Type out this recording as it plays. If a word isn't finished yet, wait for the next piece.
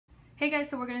Hey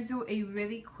guys, so we're gonna do a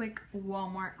really quick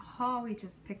Walmart haul. We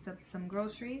just picked up some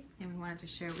groceries and we wanted to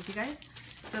share it with you guys.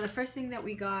 So the first thing that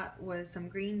we got was some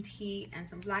green tea and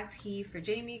some black tea for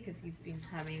Jamie because he's been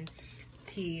having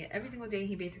tea every single day.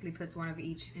 He basically puts one of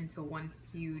each into one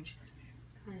huge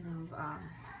kind of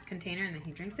container and then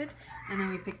he drinks it. And then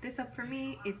we picked this up for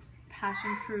me. It's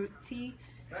passion fruit tea.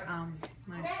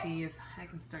 Let's see if I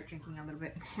can start drinking a little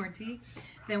bit more tea.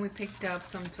 Then we picked up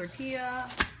some tortilla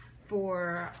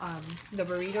for the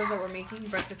burritos that we're making,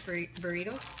 breakfast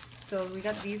burritos. So we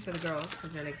got these for the girls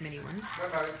because they're like mini ones.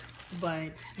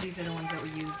 But these are the ones that we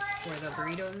use for the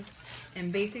burritos.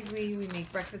 And basically we make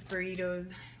breakfast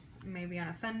burritos maybe on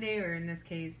a Sunday, or in this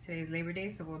case today's Labor Day,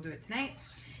 so we'll do it tonight.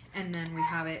 And then we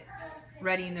have it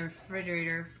ready in the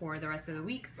refrigerator for the rest of the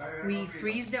week. We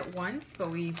freezed it once,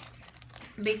 but we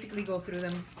basically go through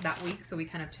them that week, so we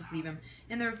kind of just leave them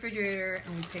in the refrigerator.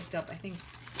 And we picked up, I think,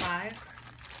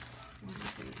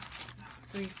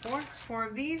 four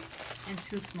of these and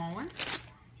two small ones.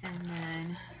 And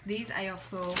then these I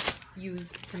also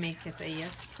use to make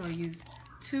quesadillas, so I use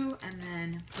two and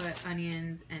then put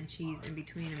onions and cheese in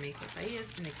between and make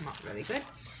quesadillas, and they come out really good.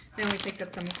 Then we picked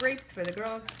up some grapes for the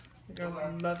girls. The girls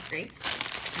love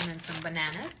grapes. And then some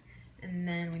bananas. And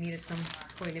then we needed some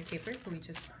toilet paper, so we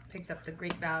just picked up the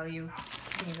Great Value. I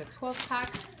think it's a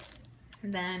 12-pack.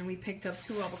 Then we picked up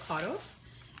 2 avocados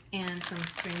and some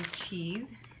string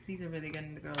cheese. These are really good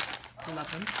and the girls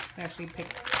love them. We actually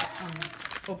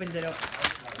opened it up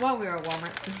while we were at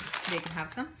Walmart so they can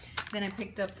have some. Then I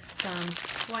picked up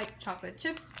some white chocolate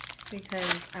chips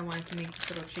because I wanted to make this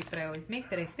little treat that I always make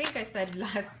that I think I said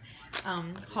last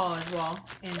haul as well.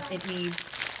 And it needs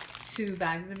 2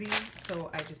 bags of these,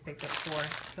 so I just picked up 4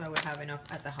 so I would have enough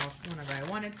at the house whenever I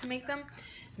wanted to make them.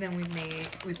 Then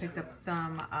we picked up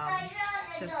some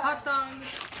just hot dogs.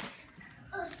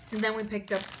 And then we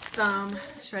picked up some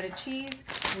shredded cheese.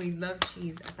 We love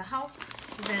cheese at the house.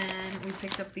 Then we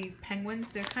picked up these penguins.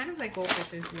 They're kind of like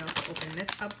goldfishes. We also opened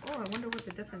this up. Oh, I wonder what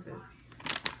the difference is.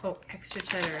 Oh, extra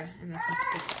cheddar, and this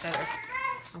one's just cheddar.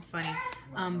 How funny.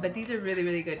 But these are really,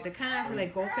 really good. They're kind of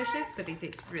like goldfishes, but they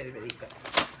taste really, really good.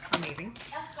 Amazing.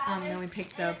 Then we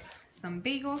picked up some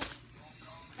bagels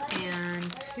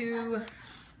and 2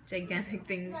 gigantic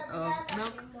things of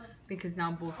milk because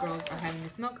now both girls are having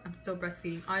this milk. I'm still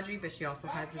breastfeeding Audrey, but she also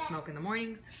has this milk in the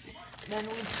mornings. Then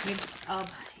we picked up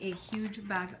a huge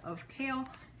bag of kale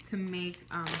to make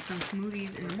some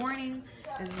smoothies in the morning,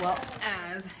 as well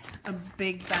as a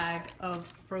big bag of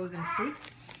frozen fruits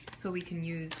so we can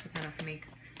use to kind of make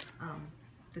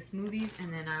the smoothies.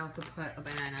 And then I also put a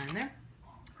banana in there.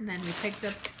 And then we picked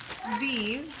up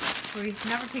these. We've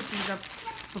never picked these up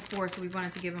before, so we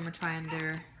wanted to give them a try on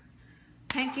their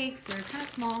pancakes. They're kind of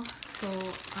small, so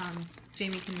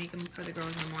Jamie can make them for the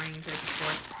girls in the mornings right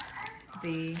before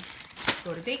they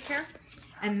go to daycare.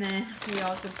 And then we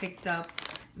also picked up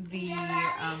the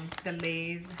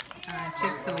Lay's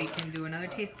chips so we can do another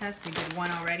taste test. We did one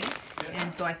already,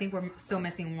 and so I think we're still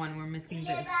missing one. We're missing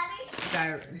the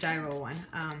gyro one.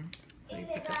 So we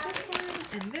picked up this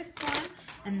one and this one.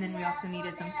 And then we also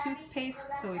needed some toothpaste,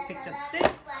 so we picked up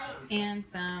this and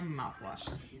some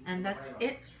mouthwash. And that's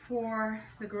it for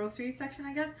the grocery section,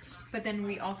 I guess. But then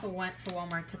we also went to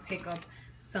Walmart to pick up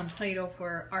some Play-Doh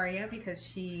for Aria because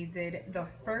she did the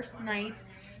first night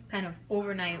kind of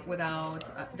overnight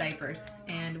without diapers.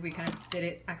 And we kind of did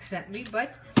it accidentally,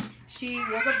 but she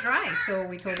woke up dry. So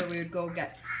we told her we would go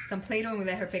get some Play-Doh and we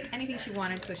let her pick anything she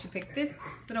wanted. So she picked this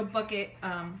little bucket.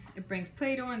 It brings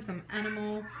Play-Doh and some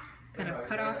animal kind of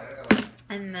cutoffs,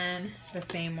 and then the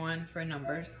same one for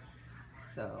numbers.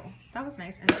 So that was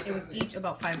nice, and it was each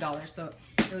about $5, so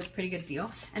it was a pretty good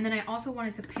deal. And then I also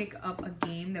wanted to pick up a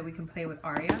game that we can play with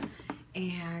Aria,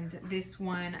 and this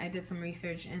one I did some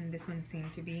research, and this one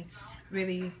seemed to be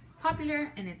really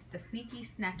popular, and it's the Sneaky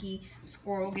Snacky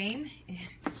Squirrel game. And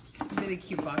it's a really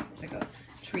cute box. It's like a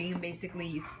tree, and basically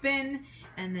you spin,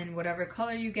 and then whatever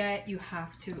color you get, you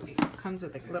have to, it comes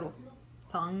with like little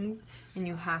tongues, and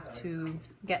you have to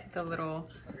get the little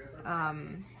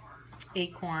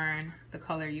acorn, the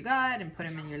color you got, and put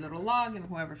them in your little log, and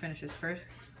whoever finishes first,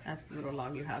 that's the little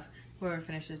log you have. Whoever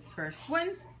finishes first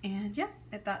wins. And yeah,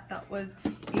 I thought that was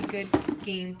a good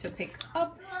game to pick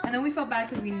up. And then we felt bad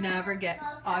because we never get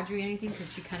Audrey anything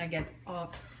because she kind of gets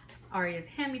off Aria's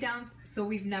hand-me-downs. So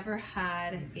we've never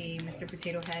had a Mr.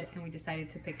 Potato Head, and we decided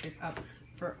to pick this up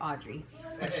for Audrey,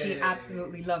 and she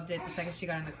absolutely loved it. The second she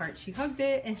got in the cart, she hugged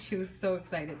it and she was so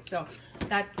excited. So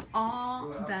that's all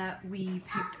that we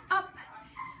picked up.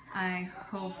 I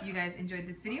hope you guys enjoyed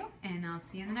this video, and I'll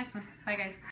see you in the next one. Bye guys.